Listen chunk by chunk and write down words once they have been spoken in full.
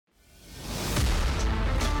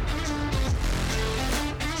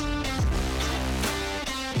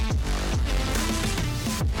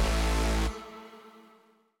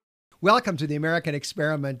Welcome to the American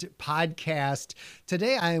Experiment podcast.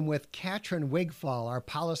 Today I am with Catrin Wigfall, our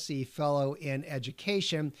policy fellow in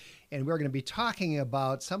education, and we're going to be talking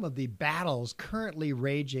about some of the battles currently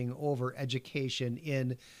raging over education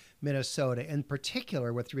in Minnesota, in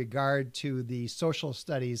particular with regard to the social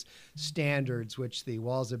studies standards which the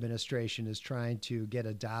Walz administration is trying to get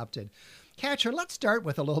adopted. Catrin, let's start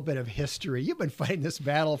with a little bit of history. You've been fighting this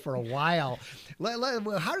battle for a while.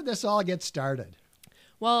 How did this all get started?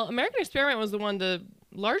 Well, American Experiment was the one to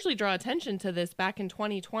largely draw attention to this back in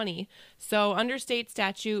 2020. So under state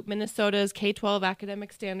statute, Minnesota's K-12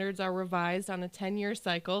 academic standards are revised on a 10-year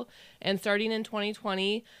cycle. And starting in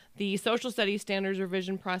 2020, the social studies standards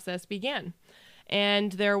revision process began.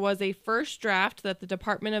 And there was a first draft that the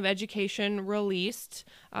Department of Education released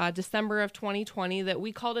December of 2020 that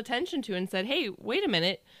we called attention to and said, hey, wait a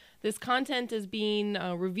minute, this content is being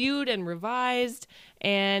reviewed and revised,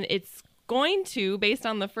 and it's going to, based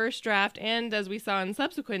on the first draft and as we saw in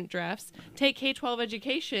subsequent drafts, take K-12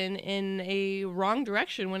 education in a wrong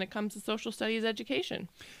direction when it comes to social studies education.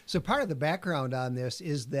 So part of the background on this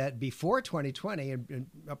is that before 2020 and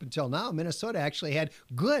up until now, Minnesota actually had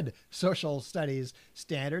good social studies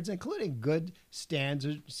standards, including good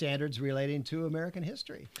standards relating to American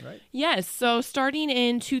history, right? Yes. So starting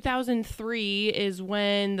in 2003 is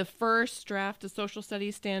when the first draft of social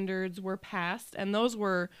studies standards were passed, and those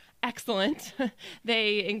were excellent.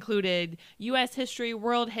 They included U.S. history,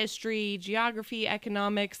 world history, geography,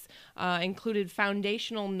 economics, included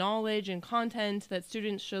foundational knowledge and content that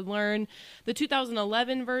students should learn. The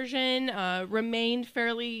 2011 version remained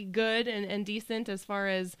fairly good and decent as far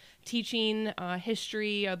as teaching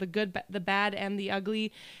history, the good, the bad, and the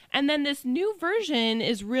ugly. And then this new version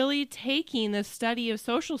is really taking the study of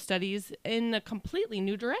social studies in a completely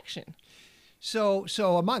new direction. So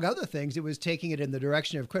among other things, it was taking it in the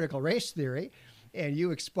direction of critical race theory, and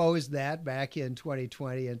you exposed that back in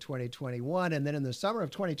 2020 and 2021. And then in the summer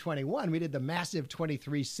of 2021, we did the massive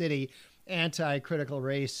 23-city anti-critical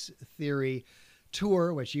race theory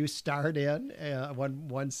tour, which you starred in,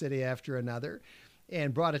 one city after another,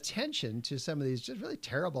 and brought attention to some of these just really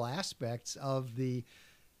terrible aspects of the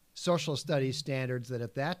social studies standards that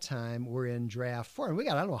at that time were in draft form. We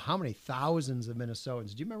got, I don't know how many thousands of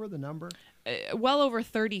Minnesotans. Do you remember the number? Well over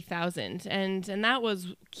 30,000. And that was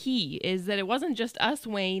key, is that it wasn't just us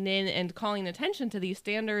weighing in and calling attention to these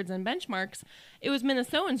standards and benchmarks. It was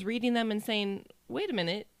Minnesotans reading them and saying, wait a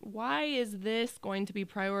minute, why is this going to be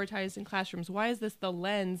prioritized in classrooms? Why is this the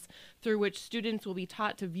lens through which students will be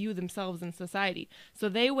taught to view themselves in society? So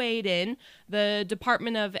they weighed in. The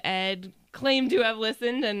Department of Ed claimed to have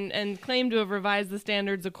listened and claimed to have revised the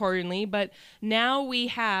standards accordingly. But now we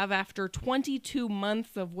have, after 22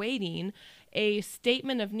 months of waiting, a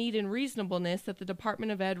statement of need and reasonableness that the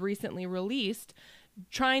Department of Ed recently released,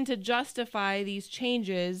 trying to justify these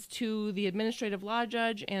changes to the administrative law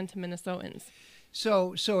judge and to Minnesotans.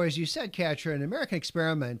 So as you said, Catrin, American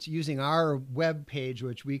Experiment, using our web page,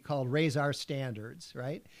 which we called Raise Our Standards,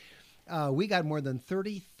 right? We got more than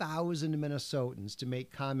 30,000 Minnesotans to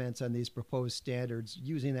make comments on these proposed standards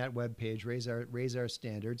using that webpage, Raise Our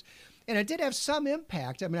Standards. And it did have some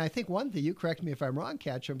impact. I mean, I think one thing, you correct me if I'm wrong,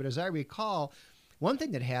 Catrin, but as I recall, one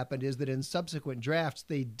thing that happened is that in subsequent drafts,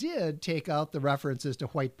 they did take out the references to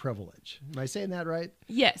white privilege. Am I saying that right?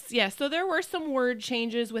 Yes. So there were some word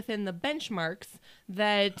changes within the benchmarks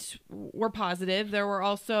that were positive. There were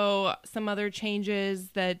also some other changes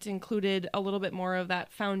that included a little bit more of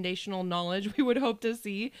that foundational knowledge we would hope to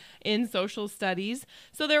see in social studies.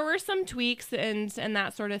 So there were some tweaks and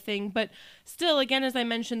that sort of thing. But still, again, as I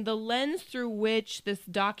mentioned, the lens through which this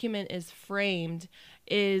document is framed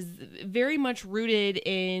is very much rooted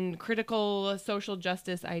in critical social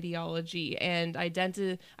justice ideology and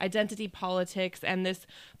identity politics, and this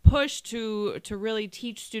push to really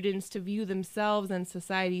teach students to view themselves and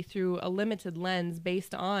society through a limited lens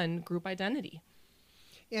based on group identity.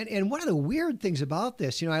 And one of the weird things about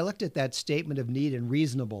this, I looked at that statement of need and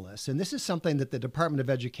reasonableness, and this is something that the Department of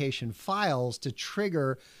Education files to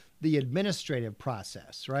trigger the administrative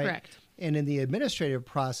process, right? Correct. And in the administrative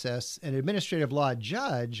process, an administrative law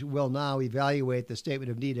judge will now evaluate the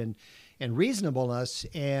statement of need and reasonableness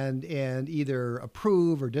and either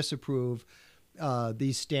approve or disapprove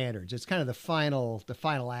these standards. It's kind of the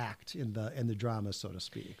final act in the drama, so to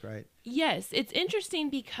speak, right? Yes, it's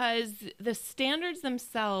interesting because the standards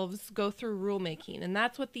themselves go through rulemaking, and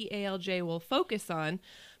that's what the ALJ will focus on.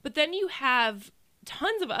 But then you have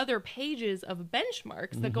tons of other pages of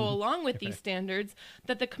benchmarks that go along with these standards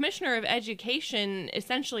that the Commissioner of Education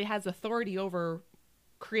essentially has authority over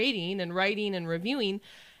creating and writing and reviewing.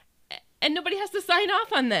 and nobody has to sign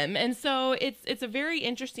off on them. And so it's a very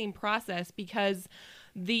interesting process because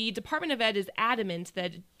the Department of Ed is adamant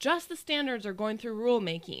that just the standards are going through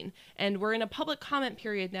rulemaking, and we're in a public comment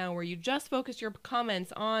period now where you just focus your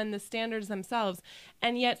comments on the standards themselves,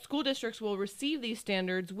 and yet school districts will receive these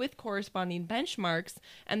standards with corresponding benchmarks,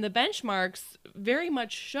 and the benchmarks very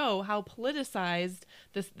much show how politicized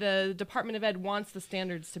the Department of Ed wants the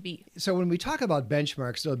standards to be. So when we talk about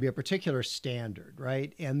benchmarks, there'll be a particular standard,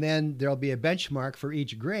 right? And then there'll be a benchmark for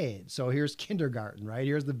each grade. So here's kindergarten, right?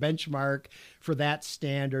 Here's the benchmark for that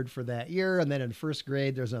standard for that year. And then in first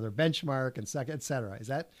grade, there's another benchmark, and second, et cetera. Is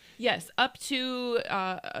that? Yes, up to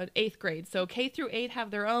 8th grade. So K through 8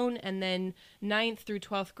 have their own, and then 9th through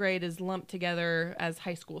 12th grade is lumped together as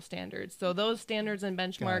high school standards. So those standards and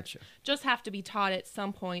benchmarks just have to be taught at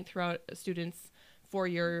some point throughout a student's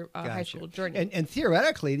four-year high school journey. And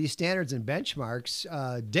theoretically, these standards and benchmarks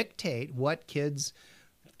dictate what kids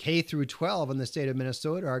K through 12 in the state of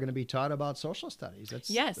Minnesota are going to be taught about social studies. That's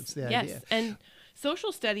the idea. Yes. And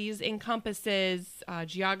social studies encompasses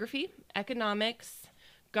geography, economics,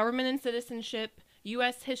 government and citizenship,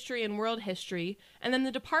 U.S. history and world history, and then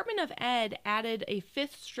the Department of Ed added a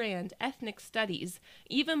 5th strand, ethnic studies,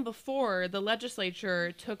 even before the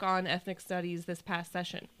legislature took on ethnic studies this past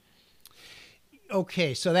session.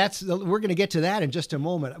 Okay, so we're going to get to that in just a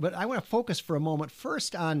moment, but I want to focus for a moment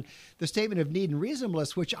first on the statement of need and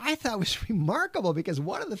reasonableness, which I thought was remarkable because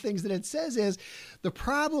one of the things that it says is the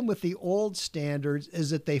problem with the old standards is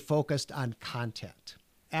that they focused on content,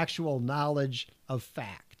 actual knowledge of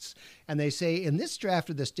facts. And they say in this draft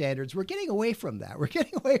of the standards, we're getting away from that. We're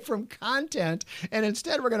getting away from content, and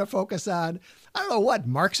instead we're going to focus on, I don't know what,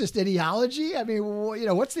 Marxist ideology? I mean,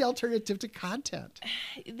 what's the alternative to content?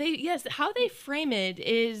 How they frame it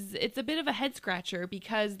is, it's a bit of a head scratcher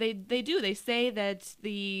because they say that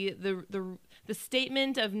the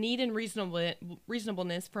statement of need and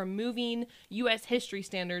reasonableness for moving U.S. history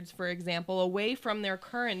standards, for example, away from their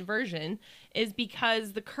current version is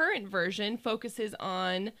because the current version focuses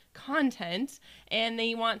on content, and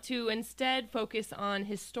they want to instead focus on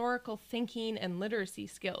historical thinking and literacy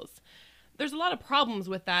skills. There's a lot of problems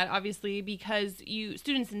with that, obviously, because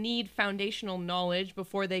students need foundational knowledge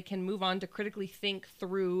before they can move on to critically think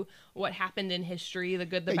through what happened in history, the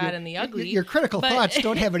good, the bad, and the ugly. Your critical thoughts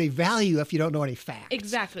don't have any value if you don't know any facts.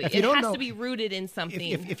 Exactly. It has to be rooted in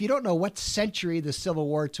something. If you don't know what century the Civil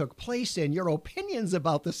War took place in, your opinions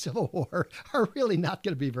about the Civil War are really not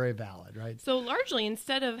going to be very valid, right? So largely,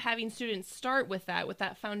 instead of having students start with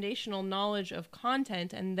that foundational knowledge of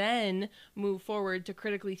content and then move forward to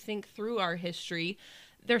critically think through our history,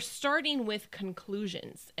 they're starting with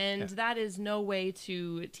conclusions, and that is no way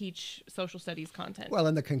to teach social studies content. Well,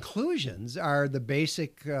 and the conclusions are the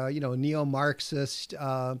basic, neo-Marxist,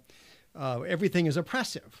 everything is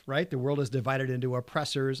oppressive, right? The world is divided into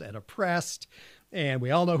oppressors and oppressed, and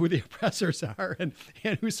we all know who the oppressors are and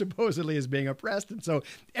who supposedly is being oppressed, and so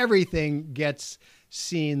everything gets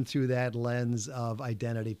seen through that lens of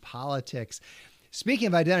identity politics. Speaking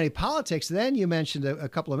of identity politics, then you mentioned a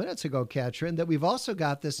couple of minutes ago, Catrin, that we've also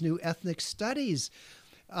got this new ethnic studies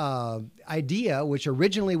idea, which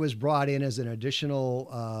originally was brought in as an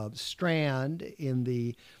additional strand in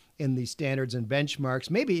the standards and benchmarks,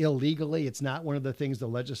 maybe illegally. It's not one of the things the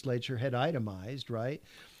legislature had itemized, right?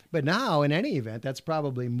 But now, in any event, that's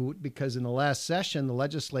probably moot because in the last session, the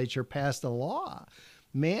legislature passed a law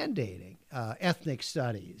mandating ethnic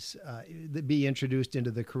studies be introduced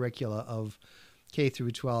into the curricula of K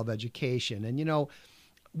through 12 education. And,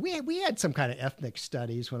 we had some kind of ethnic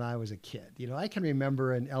studies when I was a kid. I can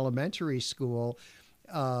remember in elementary school,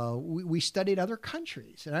 we studied other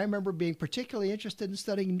countries. And I remember being particularly interested in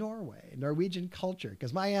studying Norwegian culture,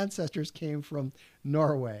 because my ancestors came from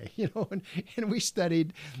Norway, and we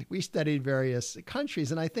studied various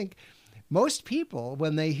countries. And I think most people,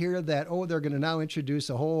 when they hear that, they're going to now introduce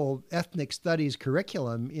a whole ethnic studies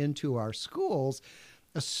curriculum into our schools,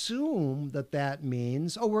 assume that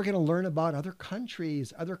means, we're going to learn about other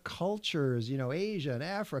countries, other cultures, Asia and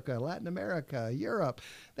Africa, Latin America, Europe.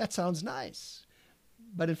 That sounds nice.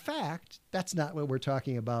 But in fact, that's not what we're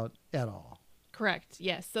talking about at all. Correct.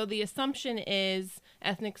 Yes. So the assumption is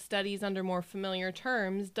ethnic studies, under more familiar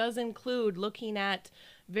terms, does include looking at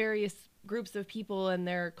various groups of people and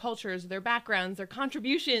their cultures, their backgrounds, their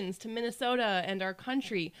contributions to Minnesota and our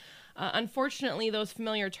country. Unfortunately, those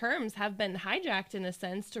familiar terms have been hijacked in a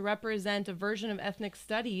sense to represent a version of ethnic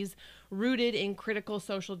studies rooted in critical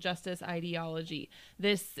social justice ideology.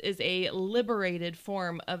 This is a liberated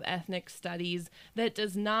form of ethnic studies that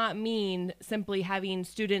does not mean simply having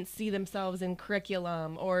students see themselves in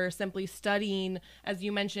curriculum or simply studying, as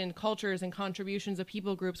you mentioned, cultures and contributions of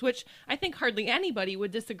people groups, which I think hardly anybody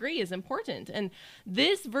would disagree is important. And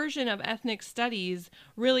this version of ethnic studies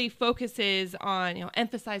really focuses on,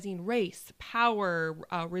 emphasizing race, power,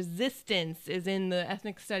 resistance is in the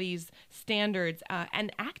ethnic studies standards,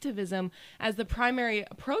 and activism as the primary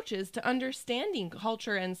approaches to understanding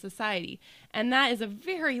culture and society. And that is a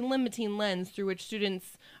very limiting lens through which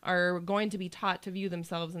students are going to be taught to view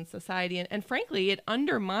themselves in society. And frankly, it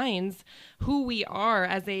undermines who we are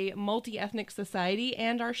as a multi-ethnic society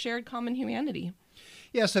and our shared common humanity.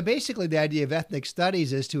 Yeah, so basically the idea of ethnic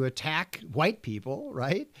studies is to attack white people,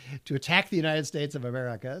 right? To attack the United States of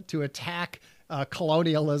America, to attack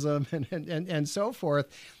colonialism and so forth,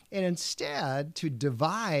 and instead to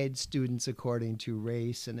divide students according to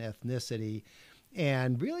race and ethnicity,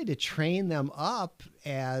 and really to train them up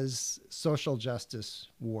as social justice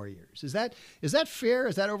warriors. Is that fair?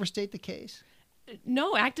 Does that overstate the case?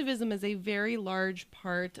 No, activism is a very large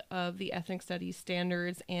part of the ethnic studies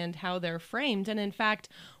standards and how they're framed. And in fact,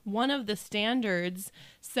 one of the standards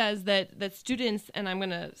says that students, and I'm going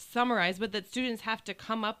to summarize, but that students have to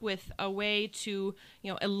come up with a way to,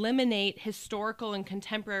 eliminate historical and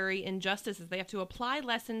contemporary injustices. They have to apply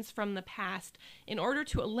lessons from the past in order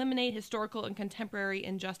to eliminate historical and contemporary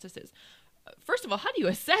injustices. First of all, how do you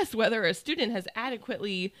assess whether a student has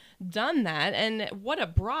adequately done that? And what a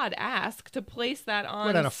broad ask to place that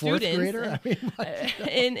on a fourth students grader?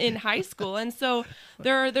 in high school. And so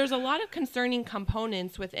there's a lot of concerning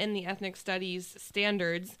components within the ethnic studies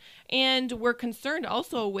standards. And we're concerned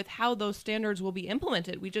also with how those standards will be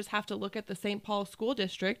implemented. We just have to look at the St. Paul School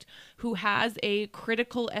District, who has a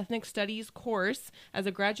critical ethnic studies course as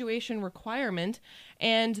a graduation requirement.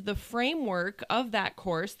 And the framework of that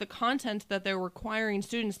course, the content that they're requiring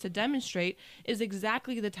students to demonstrate, is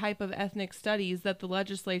exactly the type of ethnic studies that the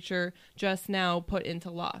legislature just now put into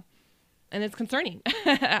law. And it's concerning.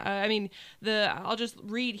 I mean, I'll just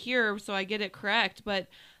read here so I get it correct, but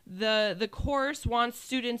the course wants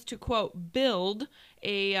students to, quote, build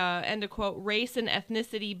a, end of quote, race and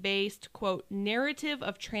ethnicity based, quote, narrative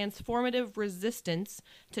of transformative resistance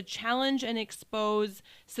to challenge and expose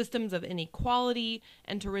systems of inequality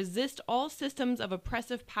and to resist all systems of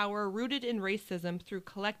oppressive power rooted in racism through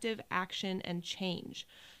collective action and change.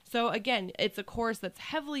 So again, it's a course that's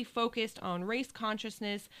heavily focused on race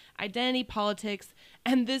consciousness, identity politics,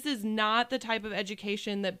 and this is not the type of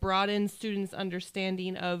education that broadens students'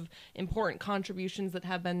 understanding of important contributions that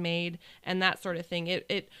have been made and that sort of thing.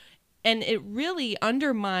 It really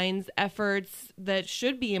undermines efforts that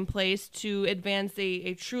should be in place to advance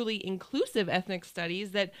a truly inclusive ethnic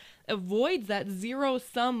studies that avoids that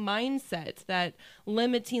zero-sum mindset, that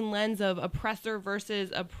limiting lens of oppressor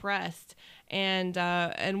versus oppressed,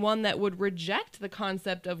 and one that would reject the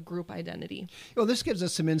concept of group identity. Well, this gives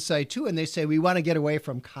us some insight too, and they say we want to get away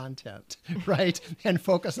from content, right, and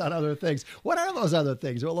focus on other things. What are those other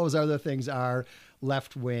things? Well, those other things are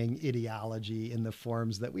left-wing ideology in the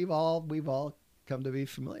forms that we've all come to be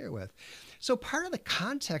familiar with. So part of the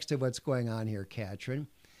context of what's going on here, Catrin,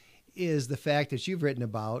 is the fact that you've written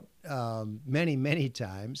about many, many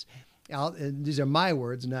times. And these are my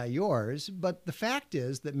words, not yours. But the fact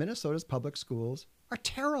is that Minnesota's public schools are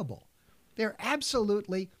terrible. They're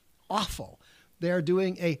absolutely awful. They're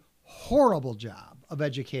doing a horrible job of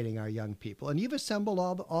educating our young people. And you've assembled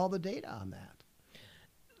all the data on that.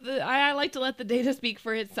 I like to let the data speak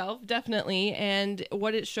for itself, definitely. And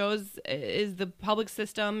what it shows is the public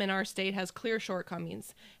system in our state has clear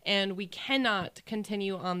shortcomings. And we cannot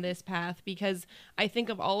continue on this path because I think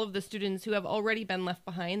of all of the students who have already been left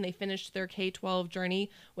behind. They finished their K-12 journey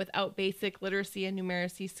without basic literacy and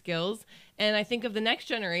numeracy skills. And I think of the next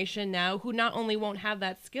generation now who not only won't have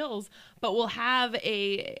that skills, but will have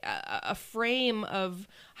a frame of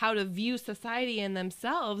how to view society and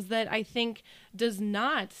themselves that I think does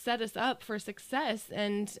not set us up for success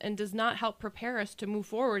and does not help prepare us to move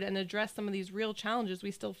forward and address some of these real challenges we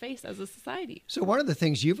still face as a society. So one of the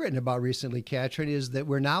things you've written about recently, Catrin, is that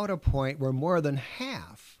we're now at a point where more than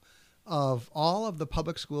half of all of the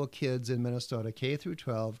public school kids in Minnesota, K through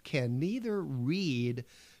 12, can neither read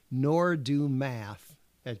nor do math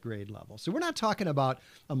at grade level. So we're not talking about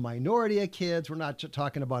a minority of kids. We're not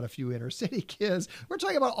talking about a few inner city kids. We're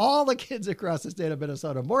talking about all the kids across the state of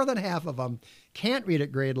Minnesota. More than half of them can't read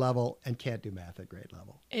at grade level and can't do math at grade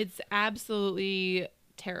level. It's absolutely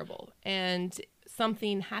terrible, and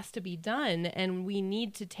something has to be done, and we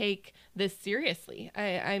need to take this seriously.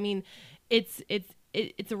 I mean, it's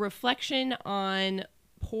a reflection on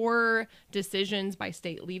poor decisions by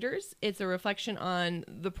state leaders. It's a reflection on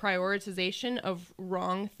the prioritization of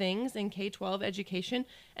wrong things in K-12 education,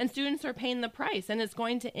 and students are paying the price, and it's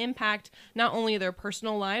going to impact not only their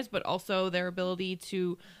personal lives, but also their ability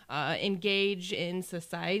to engage in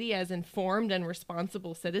society as informed and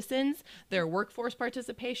responsible citizens, their workforce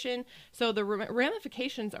participation. So the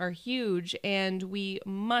ramifications are huge, and we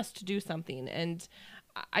must do something. And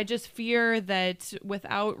I just fear that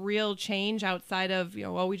without real change outside of,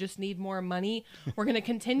 well, we just need more money, we're going to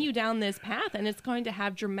continue down this path, and it's going to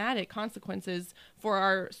have dramatic consequences for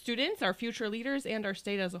our students, our future leaders, and our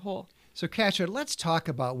state as a whole. So, Catrin, let's talk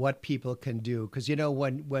about what people can do. Because,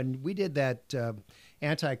 when we did that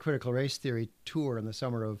anti-critical race theory tour in the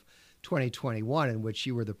summer of 2021, in which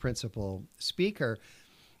you were the principal speaker,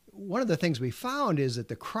 one of the things we found is that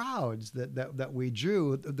the crowds that we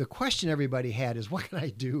drew, the question everybody had is, what can I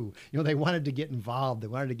do? They wanted to get involved. They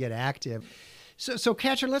wanted to get active. So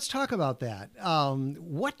Catrin, let's talk about that.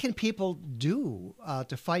 What can people do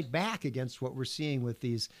to fight back against what we're seeing with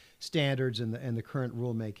these standards and the current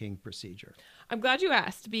rulemaking procedure? I'm glad you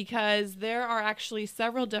asked, because there are actually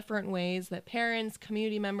several different ways that parents,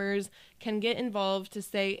 community members can get involved to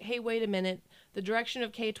say, hey, wait a minute, the direction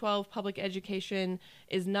of K-12 public education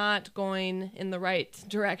is not going in the right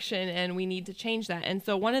direction, and we need to change that. And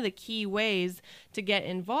so one of the key ways to get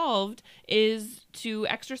involved is to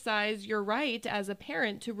exercise your right as a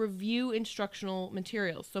parent to review instructional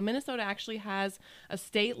materials. So Minnesota actually has a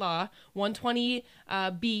state law,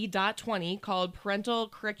 120B.20, called Parental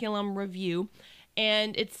Curriculum Review.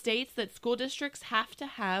 And it states that school districts have to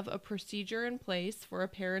have a procedure in place for a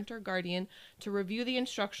parent or guardian to review the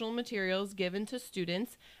instructional materials given to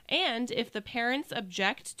students. And if the parents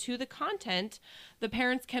object to the content, the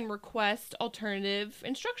parents can request alternative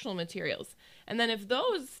instructional materials. And then if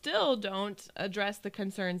those still don't address the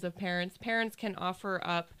concerns of parents, parents can offer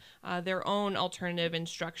up their own alternative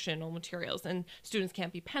instructional materials. And students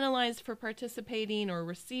can't be penalized for participating or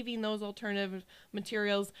receiving those alternative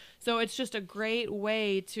materials. So it's just a great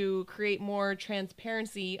way to create more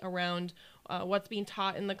transparency around what's being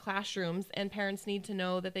taught in the classrooms, and parents need to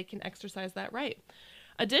know that they can exercise that right.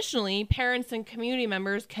 Additionally, parents and community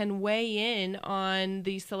members can weigh in on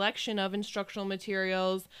the selection of instructional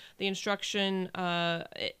materials, the instruction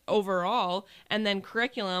overall, and then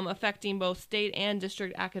curriculum affecting both state and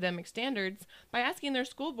district academic standards by asking their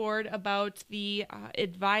school board about the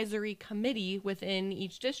advisory committee within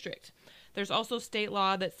each district. There's also state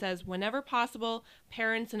law that says whenever possible,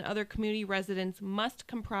 parents and other community residents must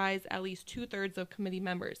comprise at least 2/3 of committee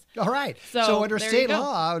members. All right. So under state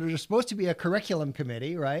law, there's supposed to be a curriculum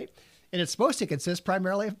committee, right? And it's supposed to consist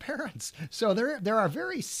primarily of parents. So there are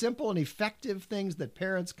very simple and effective things that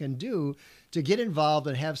parents can do to get involved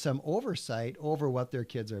and have some oversight over what their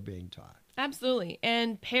kids are being taught. Absolutely.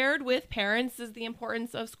 And paired with parents is the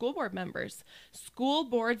importance of school board members. School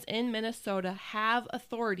boards in Minnesota have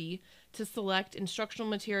authority to select instructional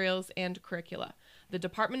materials and curricula. The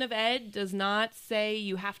Department of Ed does not say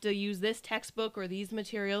you have to use this textbook or these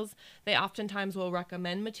materials. They oftentimes will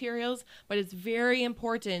recommend materials, but it's very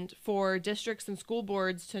important for districts and school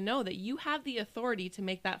boards to know that you have the authority to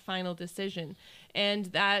make that final decision. And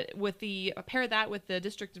that pair that with the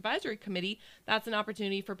district advisory committee, that's an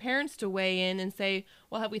opportunity for parents to weigh in and say,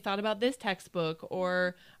 well, have we thought about this textbook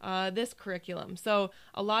or this curriculum? So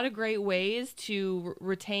a lot of great ways to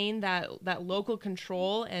retain that local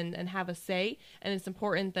control and have a say. And it's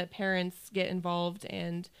important that parents get involved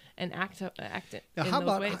and act now, in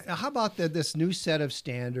those ways. How about this new set of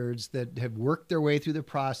standards that have worked their way through the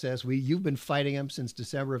process? You've been fighting them since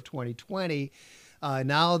December of 2020.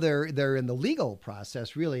 Now they're in the legal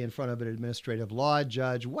process, really in front of an administrative law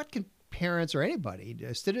judge. What can parents or anybody,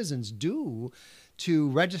 citizens, do to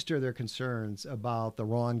register their concerns about the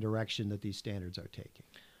wrong direction that these standards are taking?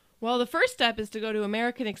 Well, the first step is to go to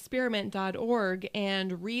americanexperiment.org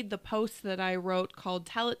and read the post that I wrote called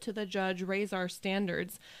Tell It to the Judge, Raise Our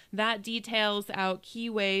Standards. That details out key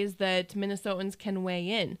ways that Minnesotans can weigh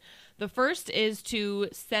in. The first is to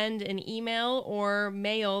send an email or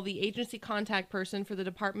mail the agency contact person for the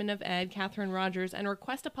Department of Ed, Catrin Rogers, and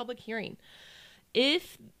request a public hearing.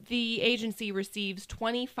 If the agency receives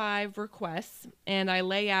 25 requests, and I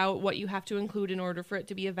lay out what you have to include in order for it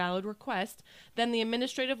to be a valid request, then the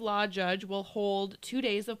administrative law judge will hold 2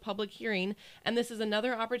 days of public hearing, and this is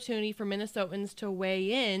another opportunity for Minnesotans to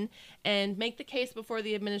weigh in and make the case before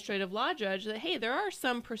the administrative law judge that, hey, there are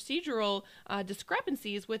some procedural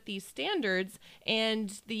discrepancies with these standards,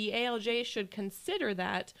 and the ALJ should consider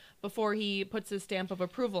that before he puts his stamp of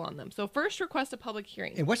approval on them. So first, request a public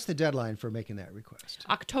hearing. And what's the deadline for making that request?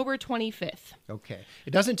 October 25th. Okay.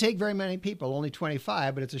 It doesn't take very many people, only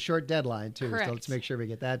 25, but it's a short deadline too. Correct. So let's make sure we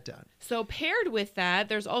get that done. So paired with that,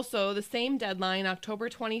 there's also the same deadline, October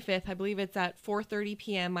 25th. I believe it's at 4:30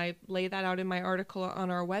 p.m. I lay that out in my article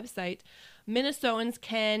on our website. Minnesotans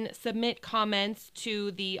can submit comments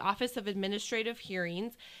to the Office of Administrative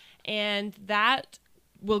Hearings, and that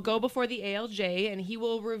will go before the ALJ, and he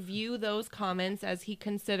will review those comments as he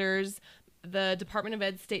considers the Department of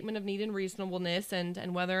Ed's statement of need and reasonableness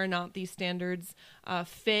and whether or not these standards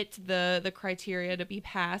fit the criteria to be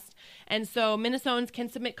passed. And so Minnesotans can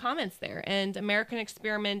submit comments there, and American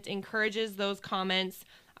Experiment encourages those comments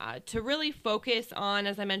to really focus on,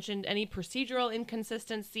 as I mentioned, any procedural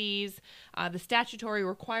inconsistencies, the statutory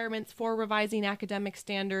requirements for revising academic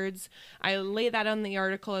standards. I lay that on the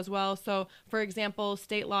article as well. So, for example,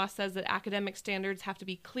 state law says that academic standards have to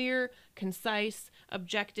be clear, concise,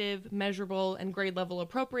 objective, measurable, and grade level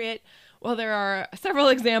appropriate. Well, there are several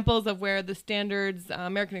examples of where the standards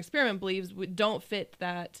American Experiment believes don't fit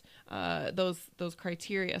that those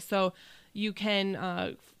criteria. So you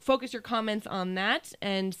can focus your comments on that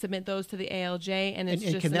and submit those to the ALJ, and it's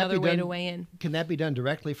just another way to weigh in. Can that be done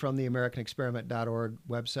directly from the AmericanExperiment.org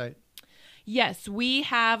website? Yes, we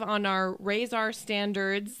have on our Raise Our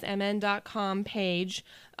Standards, mn.com page,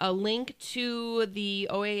 a link to the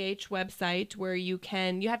OAH website where you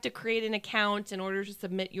have to create an account in order to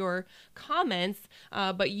submit your comments,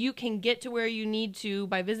 but you can get to where you need to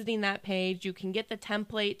by visiting that page. You can get the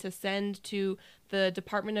template to send to the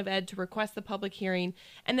Department of Ed to request the public hearing.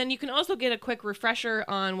 And then you can also get a quick refresher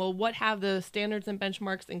on, well, what have the standards and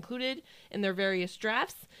benchmarks included in their various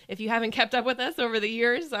drafts, if you haven't kept up with us over the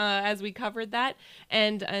years as we covered that,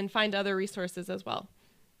 and find other resources as well.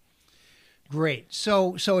 Great.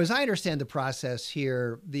 So as I understand the process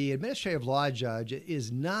here, the administrative law judge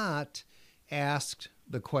is not asked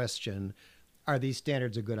the question, are these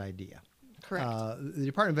standards a good idea? Correct. The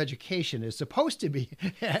Department of Education is supposed to be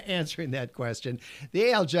answering that question.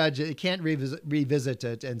 The AL judge can't revisit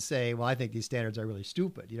it and say, well, I think these standards are really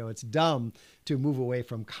stupid. You know, it's dumb to move away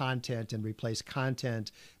from content and replace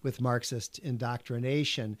content with Marxist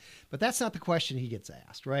indoctrination. But that's not the question he gets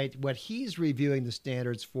asked, right? What he's reviewing the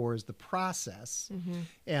standards for is the process,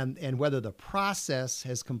 and whether the process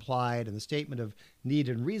has complied and the statement of need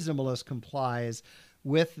and reasonableness complies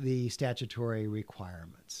with the statutory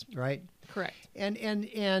requirements, right? Correct.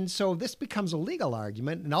 And so this becomes a legal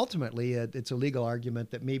argument, and ultimately it's a legal argument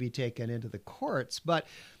that may be taken into the courts. But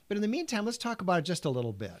in the meantime, let's talk about it just a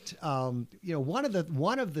little bit. One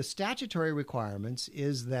of the statutory requirements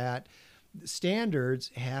is that standards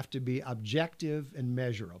have to be objective and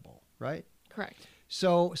measurable, right? Correct.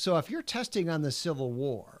 So if you're testing on the Civil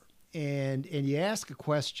War and you ask a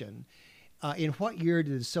question, in what year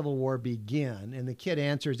did the Civil War begin? And the kid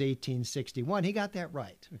answers 1861. He got that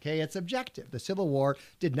right. Okay, it's objective. The Civil War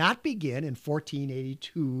did not begin in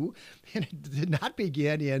 1482, and it did not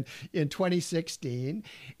begin in 2016.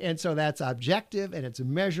 And so that's objective and it's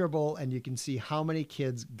measurable, and you can see how many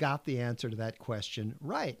kids got the answer to that question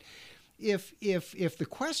right. If the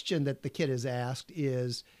question that the kid is asked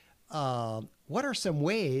is, what are some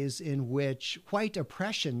ways in which white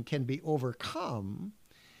oppression can be overcome?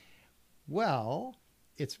 Well,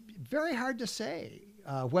 it's very hard to say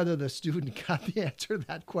whether the student got the answer to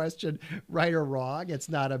that question right or wrong. It's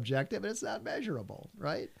not objective and it's not measurable,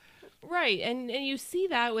 right? Right. And you see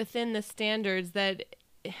that within the standards that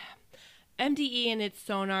MDE in its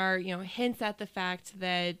sonar, hints at the fact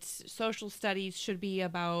that social studies should be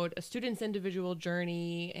about a student's individual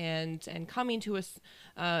journey and coming to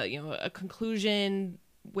a conclusion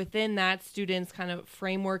within that student's kind of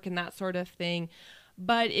framework and that sort of thing.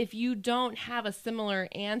 But if you don't have a similar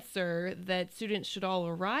answer that students should all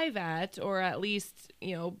arrive at, or at least,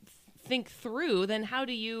 think through, then how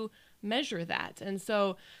do you measure that. And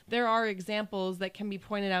so there are examples that can be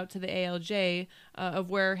pointed out to the ALJ of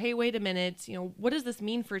where, hey, wait a minute, what does this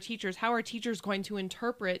mean for teachers? How are teachers going to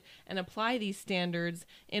interpret and apply these standards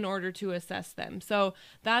in order to assess them? So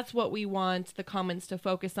that's what we want the comments to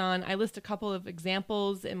focus on. I list a couple of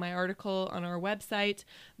examples in my article on our website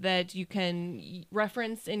that you can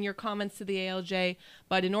reference in your comments to the ALJ,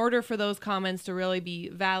 but in order for those comments to really be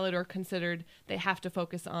valid or considered, they have to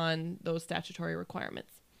focus on those statutory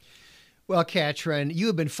requirements. Well, Catrin, you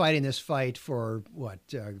have been fighting this fight for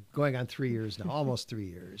going on 3 years now, almost 3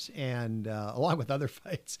 years, and along with other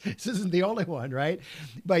fights. This isn't the only one, right?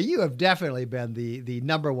 But you have definitely been the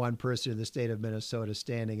number one person in the state of Minnesota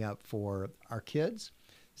standing up for our kids,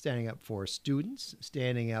 standing up for students,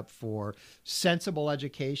 standing up for sensible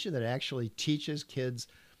education that actually teaches kids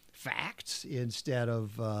facts instead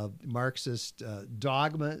of Marxist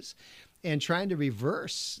dogmas, and trying to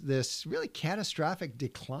reverse this really catastrophic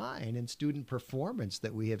decline in student performance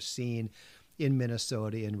that we have seen in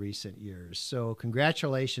Minnesota in recent years. So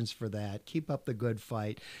congratulations for that. Keep up the good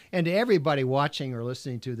fight. And to everybody watching or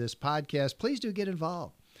listening to this podcast, please do get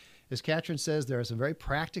involved. As Catrin says, there are some very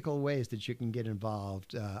practical ways that you can get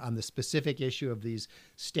involved on the specific issue of these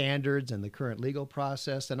standards and the current legal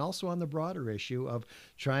process, and also on the broader issue of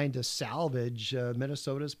trying to salvage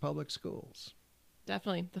Minnesota's public schools.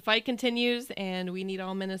 Definitely. The fight continues, and we need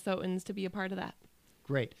all Minnesotans to be a part of that.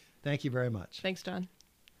 Great. Thank you very much. Thanks, John.